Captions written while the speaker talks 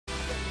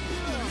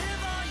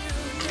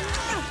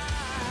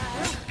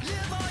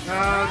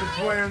Ah, the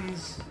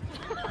twins.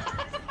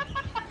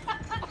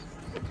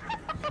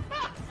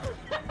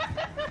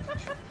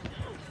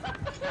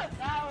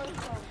 That was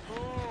so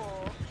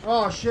cool.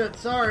 Oh shit,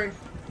 sorry.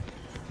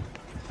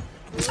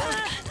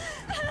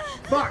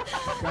 Fuck!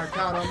 Got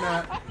caught on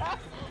that.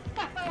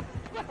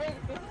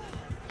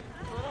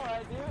 What do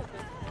I do at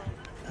this point?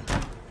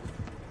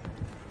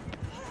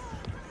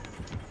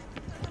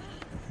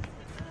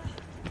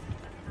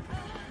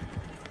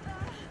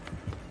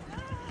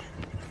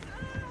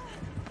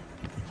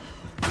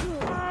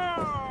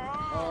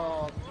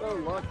 Oh, so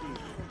lucky.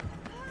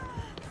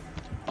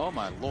 Oh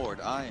my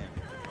lord, I am.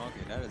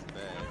 Okay, that is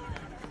bad.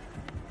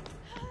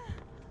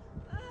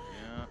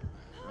 Yeah,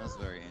 that's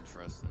very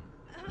interesting.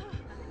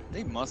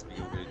 They must be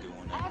over there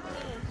doing I that haven't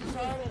crap. even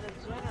started a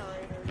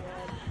generator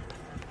yet.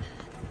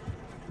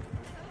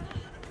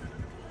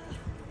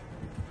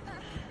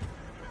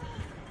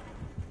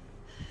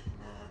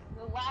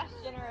 The last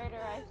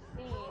generator I've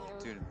seen, it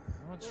was Dude,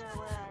 how much? near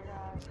where I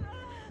got.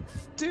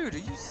 Dude, are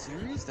you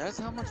serious? That's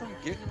how much I'm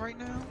getting right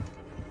now?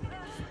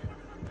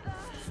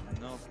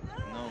 No,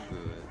 no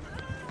good.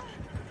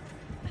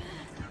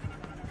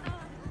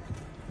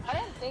 I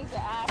didn't think to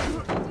ask. You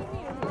need to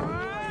hear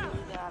when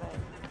you got it.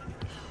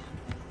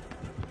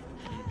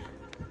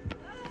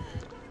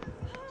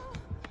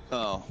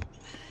 Oh,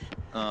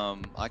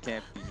 I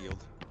can't be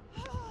healed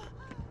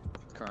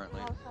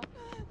currently. I was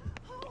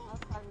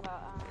talking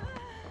about,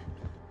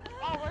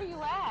 oh, where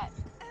you at?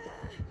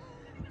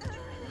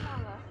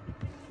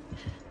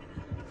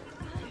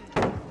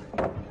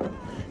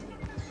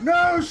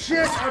 No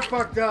shit! I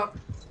fucked up.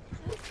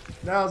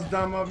 That was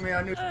dumb of me.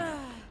 I knew.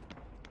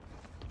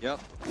 Yep.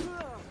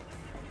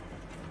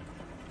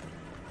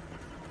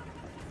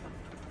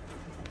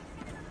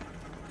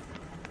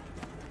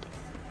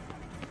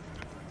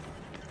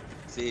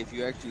 See, if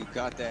you actually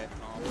got that,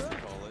 what you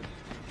call it?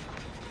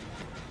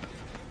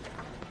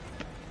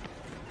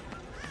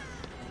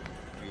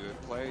 You had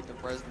played the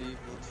Resident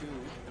Evil 2.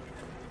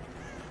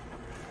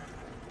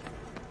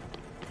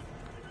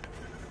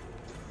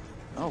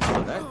 Oh,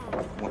 well, that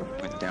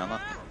went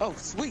down. Oh,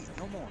 sweet,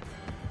 no more.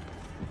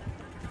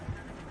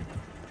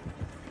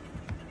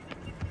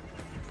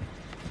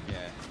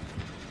 Yeah.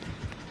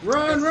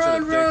 Run,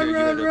 run, run,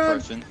 run,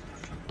 run!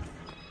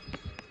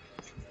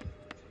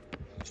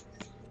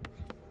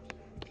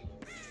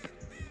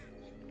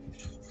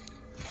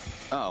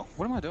 Oh,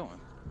 what am I doing?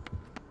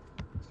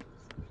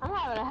 I'm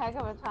having a heck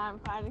of a time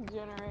finding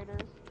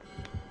generators.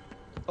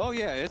 Oh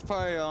yeah, it's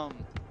probably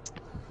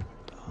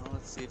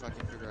let's see if I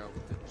can figure out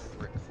what the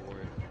trick for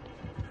it.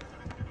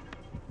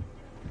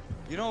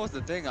 You know what's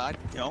the thing I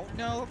don't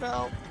know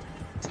about?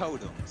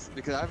 Totems,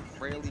 because I've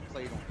rarely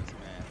played on this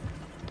map.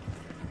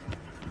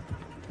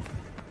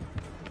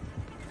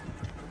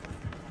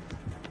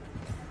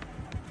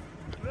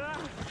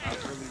 I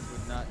really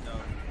would not know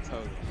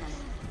totems.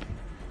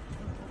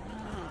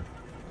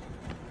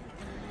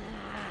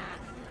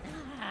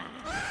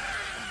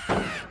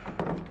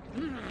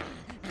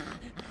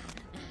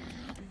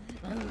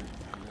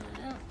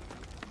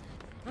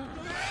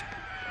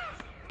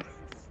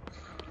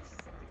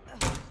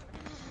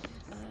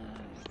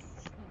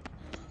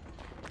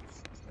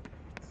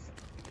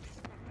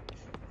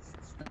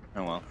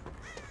 Oh well.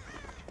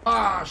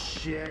 Ah,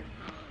 shit.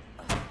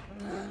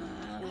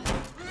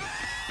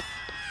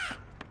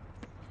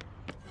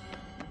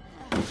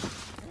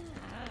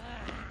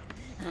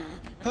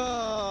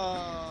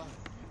 Oh.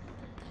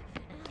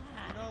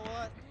 You know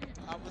what?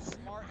 I was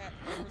smart at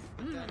first,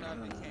 but then I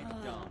became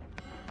dumb.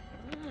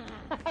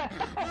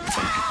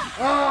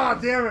 Ah,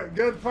 damn it.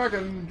 Good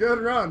run. Good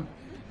run.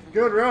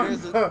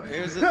 Here's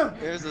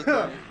the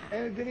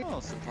thing. Oh,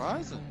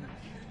 surprising.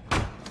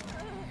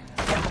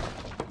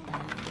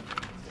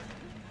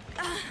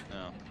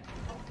 No.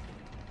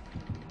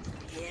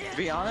 To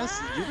be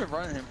honest, you've been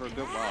running him for a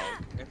good while.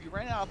 If you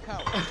ran out of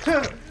power.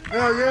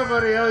 Hell yeah,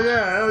 buddy. Hell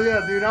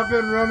yeah, dude. I've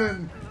been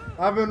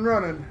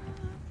running.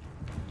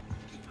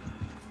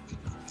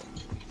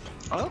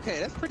 Okay,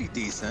 that's pretty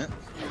decent.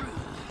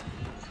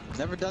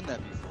 Never done that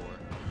before.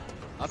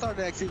 I thought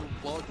it actually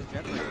would blow up the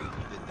generator when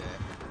you did that.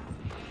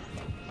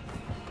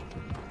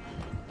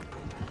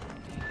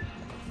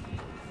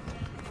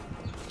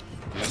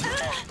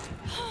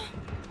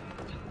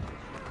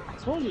 I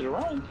told you to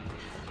run.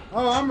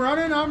 Oh, I'm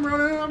running.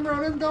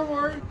 Don't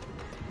worry.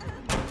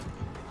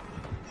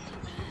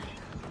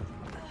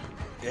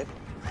 Wait,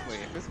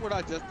 if this is what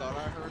I just thought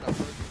I heard the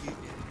heat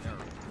getting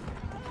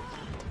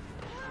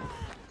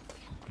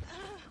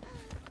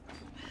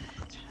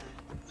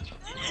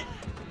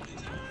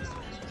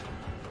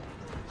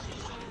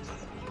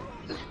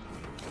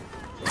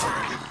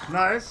nerfed.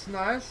 Nice,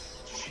 nice.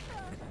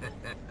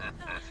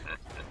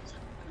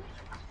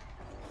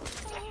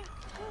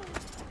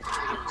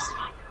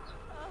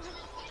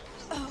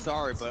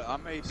 Sorry, but I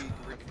may be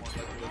drinking more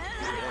liquid.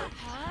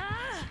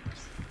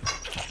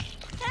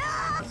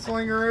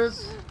 Slinger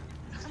is.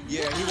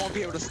 Yeah, he won't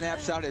be able to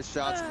snapshot his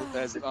shots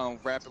as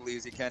rapidly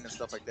as he can and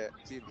stuff like that.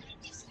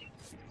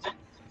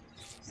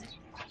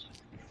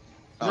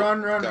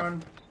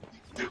 Run.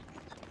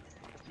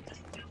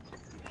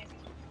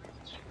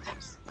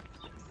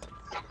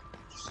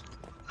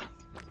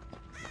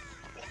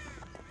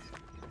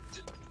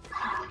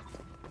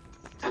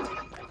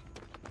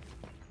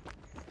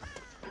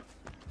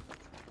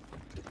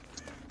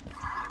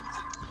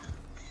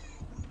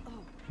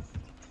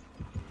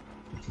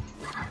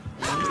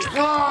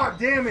 Ah,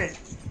 damn it.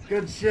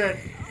 Good shit.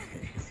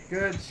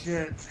 Good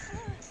shit.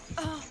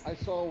 I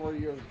saw where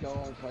you was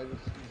going, so I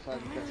just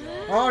decided to cut you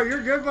off. Oh,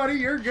 you're good, buddy.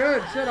 You're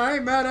good. Shit, I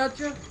ain't mad at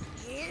you.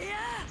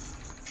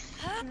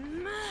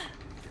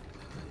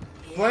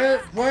 Play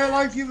it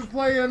like you've been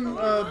playing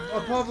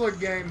a public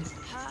game.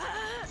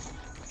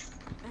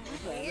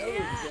 I know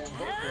there's a damn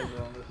book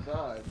over on this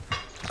side.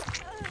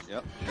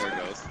 Yep, there it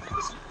goes.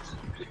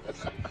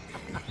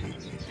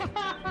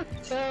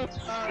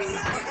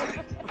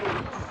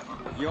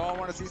 You all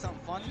want to see something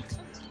funny?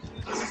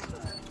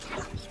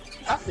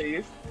 I see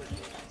you.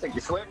 Think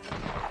you slick?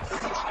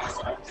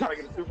 Trying to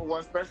get a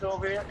 2-for-1 special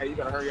over here? Hey, you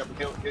gotta hurry up and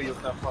heal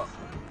yourself up.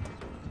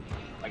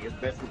 Like it's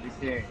best to be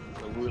seen,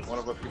 so one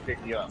of us can pick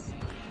you up.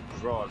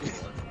 Draw it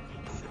for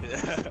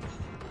us.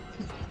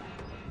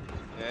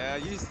 Yeah,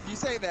 you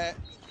say that.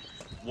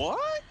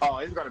 What? Oh,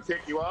 he's gonna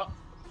pick you up?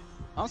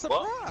 I'm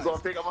surprised. Well, he's gonna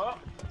pick him up?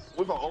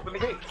 We're gonna open the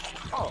gate.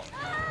 Oh.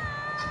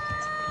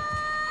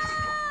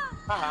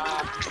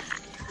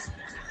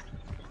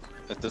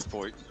 At this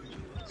point.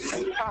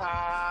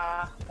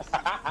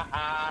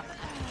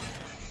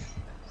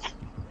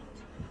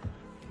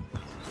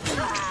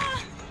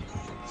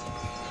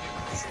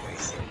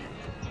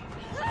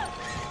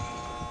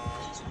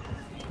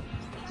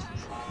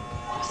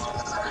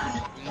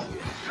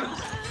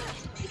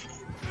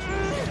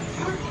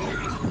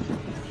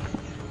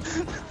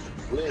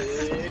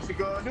 What you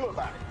gonna do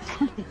about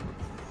it?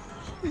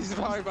 He's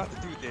probably about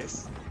to do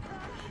this.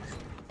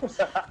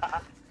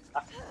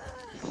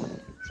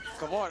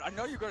 Come on, I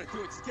know you're gonna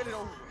do it. Just get it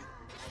over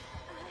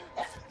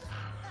with.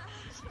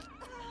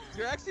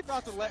 You're actually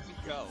about to let me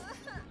go.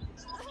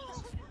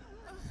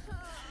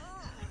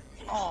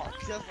 Oh,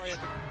 just right at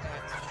the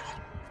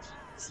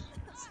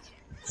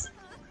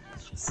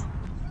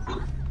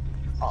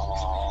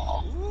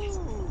Oh.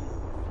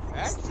 Ooh.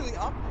 Actually,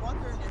 I'm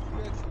wondering if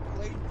you actually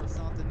played for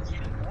something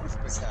even more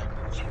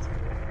spectacular.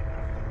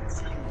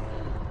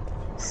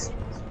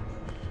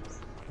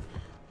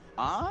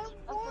 I'm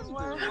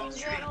wondering.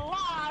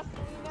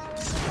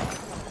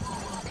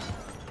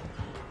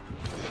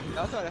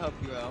 I'll try to help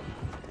you out.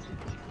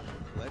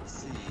 Let's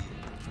see.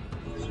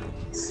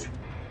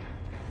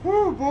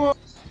 Woo, boy.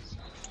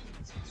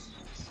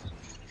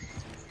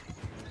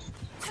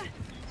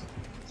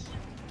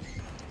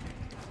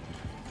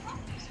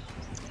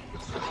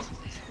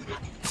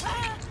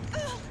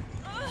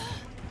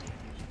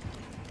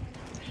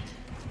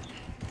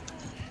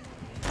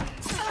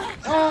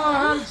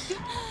 Oh,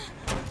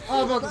 I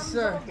was about to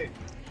say.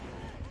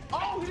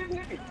 Oh, he didn't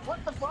hit me. What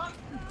the fuck?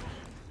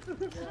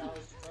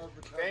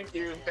 Thank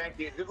you.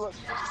 Just look.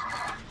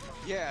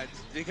 Yeah,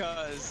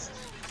 because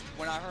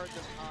when I heard the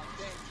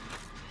thing.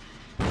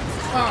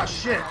 Oh,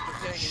 shit.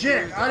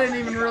 Shit, I didn't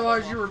even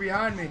realize you were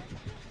behind me.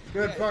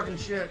 Good fucking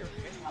shit.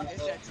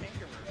 It's that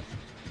tinkerer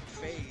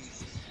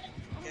phase.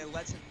 It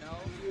lets him know,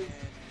 and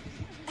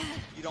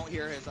you don't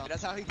hear his.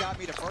 That's how he got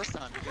me the first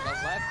time, because I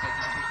was laughing at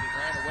him because he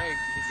ran away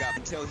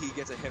until he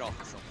gets a hit off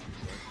of someone.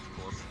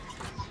 Of course.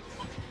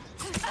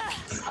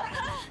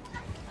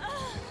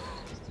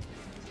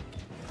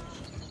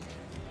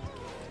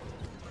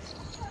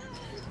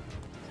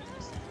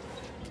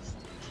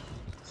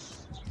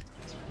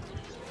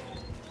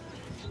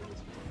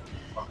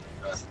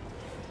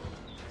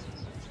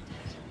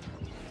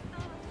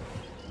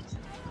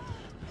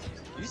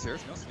 You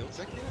serious? No skill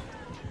check yet?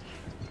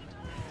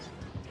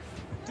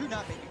 Do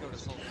not make me go to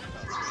solo.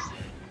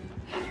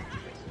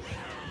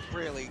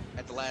 Really,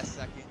 at the last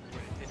second,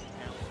 when it didn't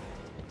count.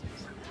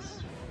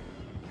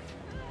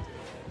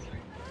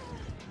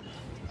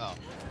 Oh.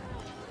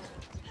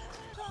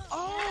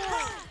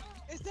 Oh!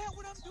 Is that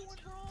what I'm doing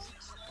wrong?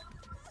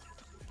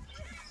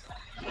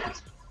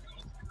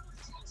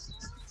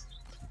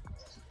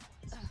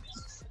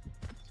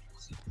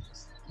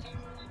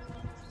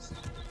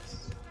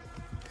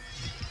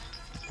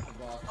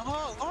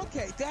 Oh,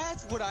 okay,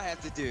 that's what I have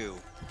to do.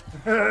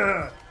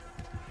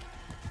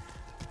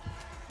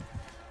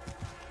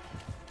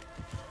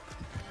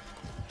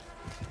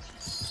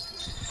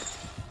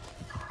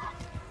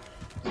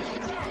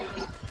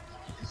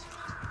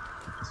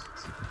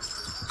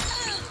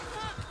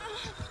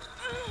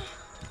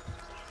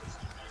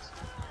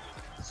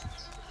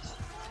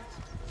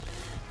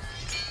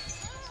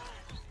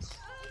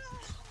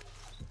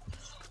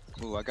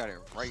 Ooh, I got it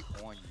right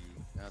on you.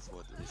 That's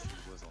what the issue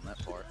was on that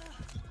part.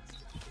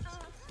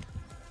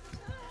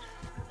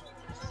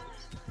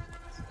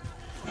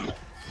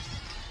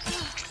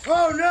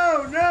 Oh,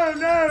 no, no,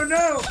 no,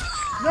 no.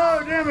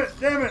 No, damn it,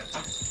 damn it.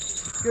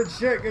 Good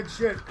shit, good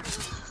shit.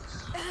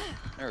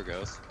 There it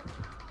goes.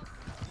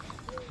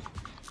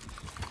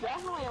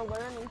 Definitely a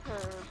learning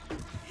curve.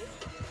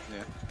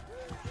 Yeah.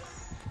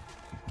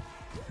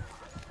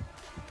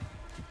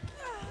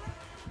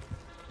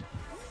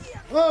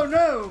 Oh,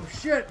 no,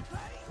 shit.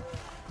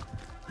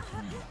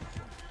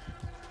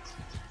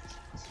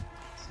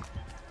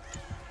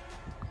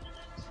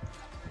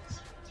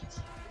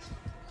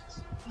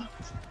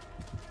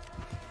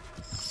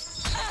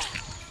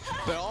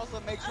 But also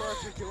make sure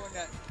if you're doing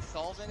that,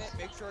 solving it,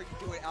 make sure you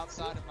do it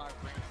outside of my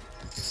range.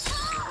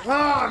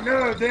 Oh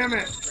no, damn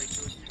it.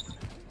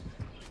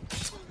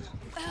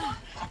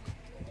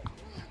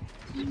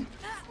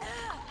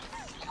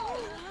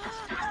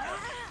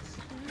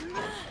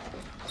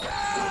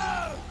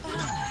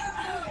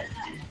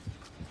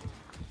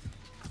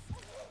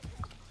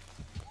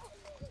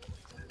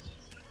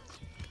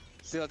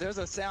 So there's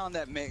a sound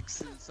that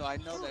makes, so I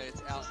know that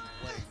it's out in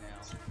play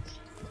now.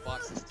 The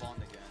box is spawned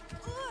again.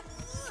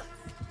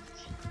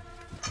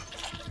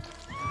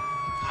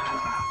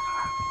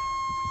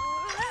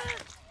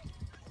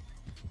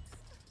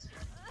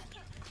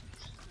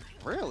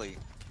 Really?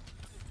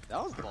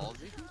 That was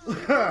ballsy.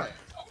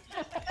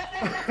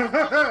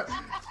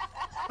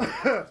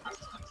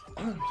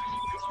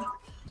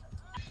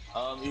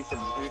 He said,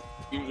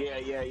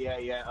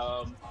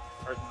 yeah.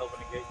 Person open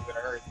the gate, you better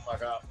hurry the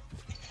fuck up.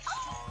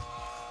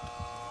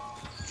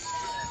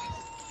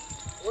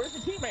 Where's the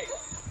teammate?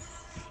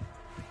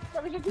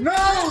 No,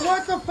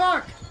 what the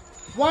fuck?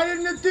 Why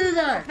didn't it do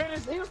that?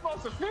 He was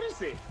supposed to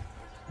finish it.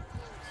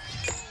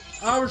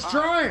 I was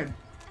trying.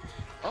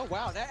 Oh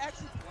wow, that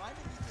actually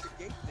blinded me to the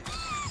gate thing.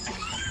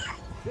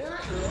 Did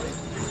it really?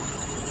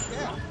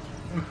 Yeah.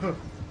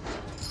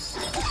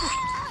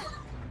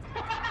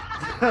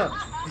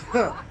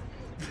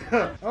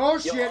 Oh Yo,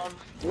 shit.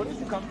 where did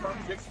you come from?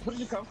 Where did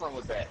you come from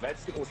with that? That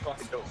shit was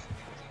fucking dope.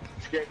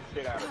 Scared the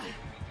shit out of me.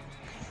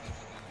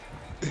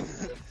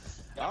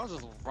 I was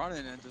just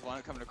running and just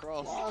wanted to come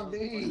across. Oh,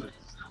 me.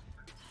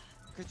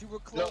 Cause you were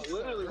No, close.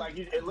 literally, like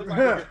it looked like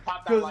you just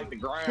popped out like the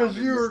ground. Because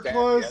and you were just stabbed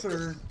me.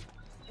 closer. That's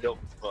dope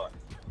as fuck.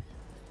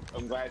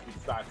 I'm glad you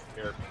decided to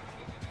scare me.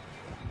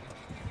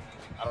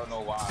 I don't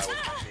know why I was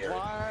scared.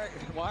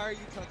 Why are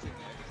you touching me?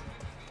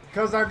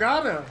 Because I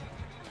gotta.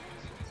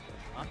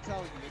 I'm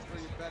telling you, it's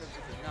really better if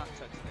you did not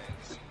touch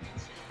that.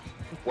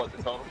 What,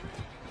 the total?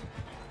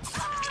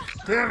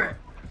 Damn it.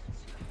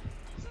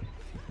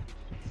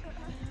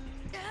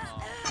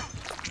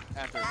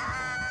 After no.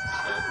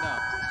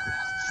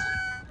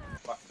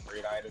 Fucking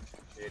great item.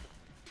 Shit.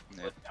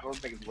 Yeah. But I don't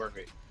think it's worth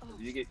it.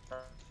 You get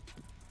turned.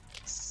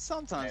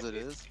 Sometimes it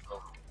is.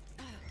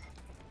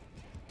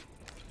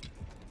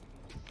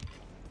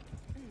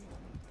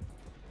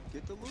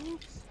 Get the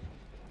loops.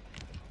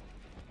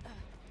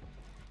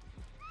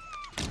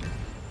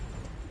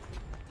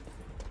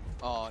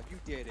 Oh, you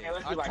did it. Man,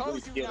 let's I be like told really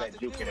you skill not that to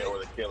juke do in it it. or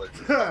the killer.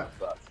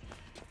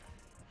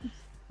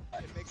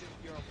 It makes it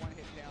you're a one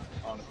hit down.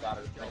 On the side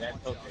of the You're a screen.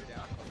 That's one okay. shot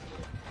down.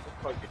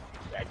 Fucking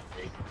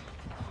activate.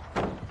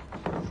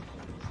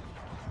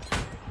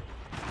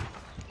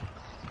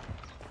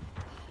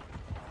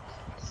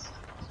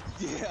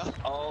 Yeah.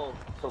 Oh,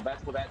 so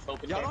that's what that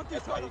token Y'all is? don't do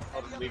That's why you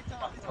totem totally any other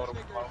time. totem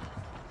You don't phone.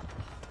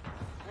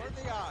 What are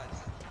the odds?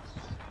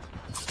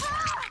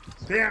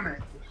 Damn it.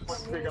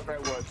 Let's pick up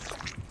that one.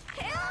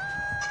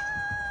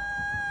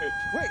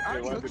 Wait, I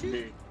It already hooked wasn't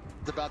you? me.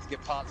 It's about to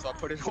get popped, so I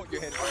put it on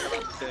your head right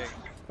about the thing.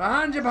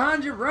 Behind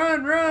you,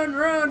 run, run,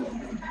 run.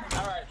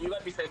 Alright, you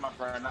let me say my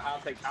friend.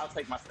 I'll take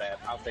my stab.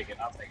 I'll take it.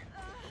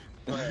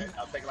 Go ahead.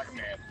 I'll take it like a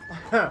man.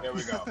 There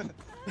we go.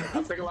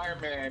 I'll take it like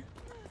a man.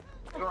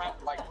 You don't have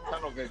to like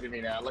tunnel vision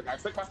me now. Look, I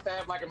took my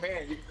stab like a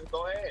man. You can just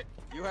go ahead.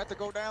 You have to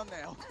go down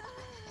now.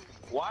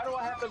 Why do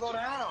I have to go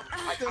down?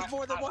 There's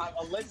more than one.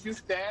 I let you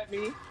stab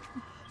me.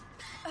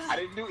 I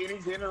didn't do any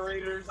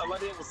generators. I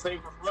let it was safe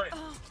for front.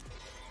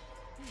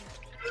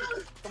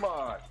 Come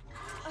on.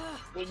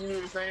 Wouldn't you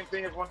do the same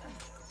thing as one?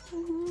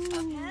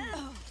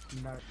 No.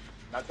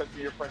 Not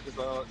touching your precious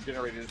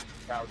generators,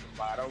 power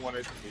supply. I don't want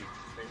it to be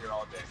staying here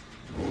all day.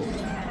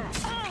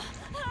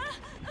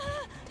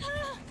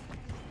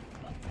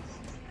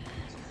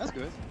 That's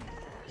good.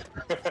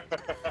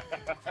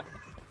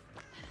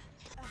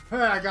 Hey,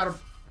 I got him.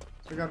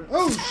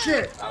 Oh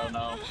shit. I don't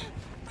know.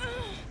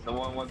 The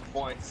one wants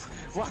points.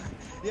 Why?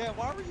 Yeah,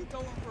 why were you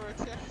going for a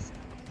chest?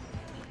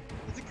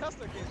 It's a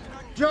custom game. You're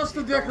not Just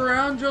to dick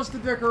around, just to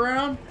dick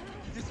around.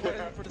 You just went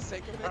in for the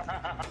sake of it.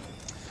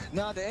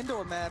 No, the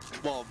indoor map.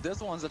 Well, this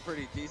one's a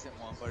pretty decent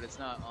one, but it's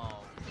not.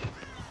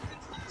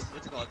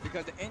 What's it called?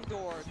 Because the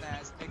indoor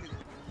maps make it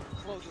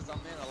closes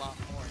them in a lot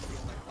more and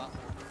feels like a lot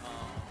more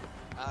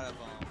out of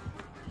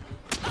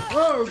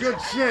Oh, good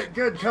shit.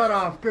 Good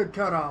cutoff. Good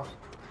cutoff.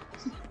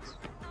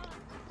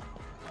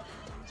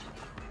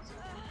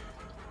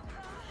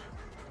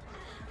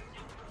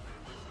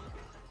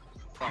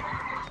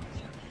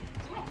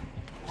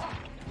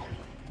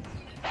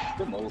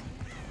 Good move.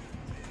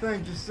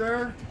 Thank you,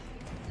 sir.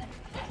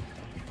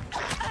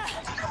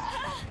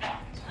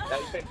 Now,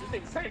 you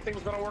think the same thing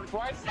was gonna work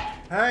twice?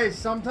 Hey,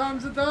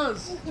 sometimes it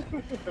does.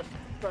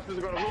 Thought this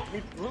was gonna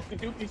loop me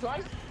doopy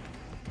twice?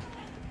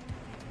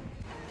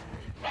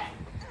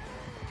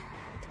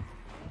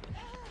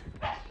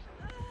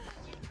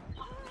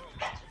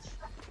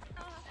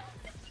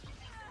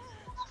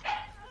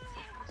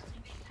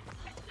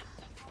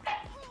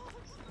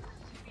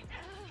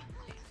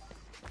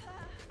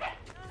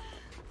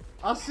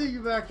 I'll see you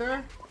back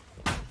there.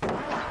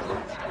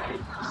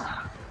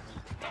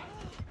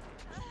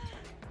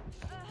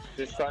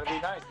 Just trying to be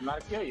nice. I'm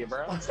not kill you,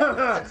 bro. That's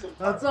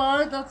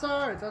alright, that's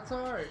alright, that's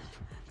alright.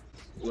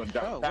 You wanna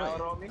drop Oh, a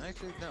pallet on me? wait.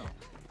 Actually, no.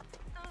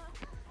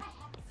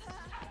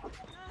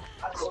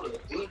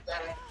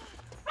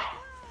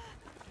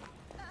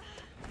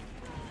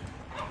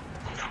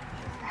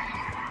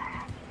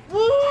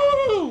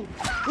 Woo!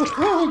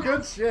 Woo!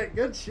 Good shit,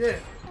 good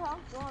shit. I'm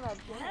going up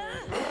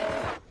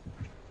there.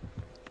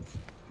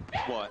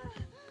 What?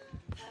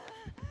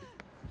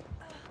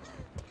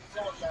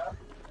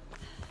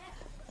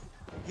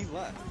 He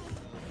left.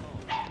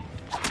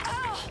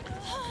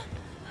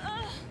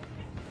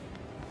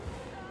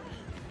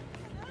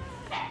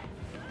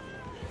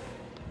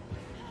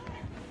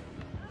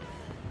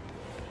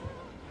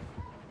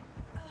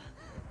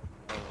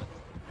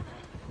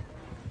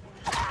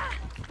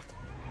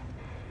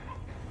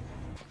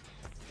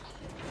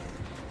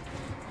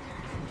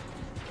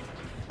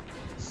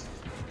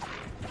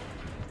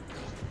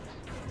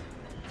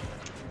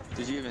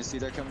 Did you even see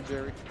that coming,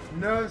 Jerry?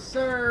 No,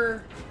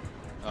 sir.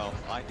 Oh,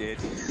 I did.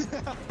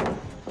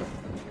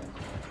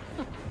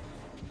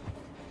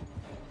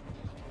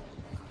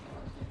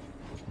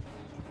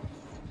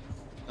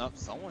 Oh,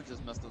 someone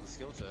just messed up the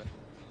skill check.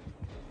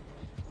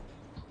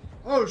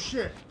 Oh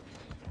shit.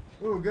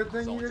 Ooh, good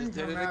thing Someone you didn't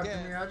just did come it after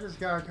again. me. I just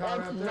got caught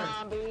up there.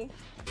 Zombie.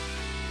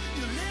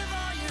 You live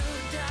or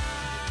you die.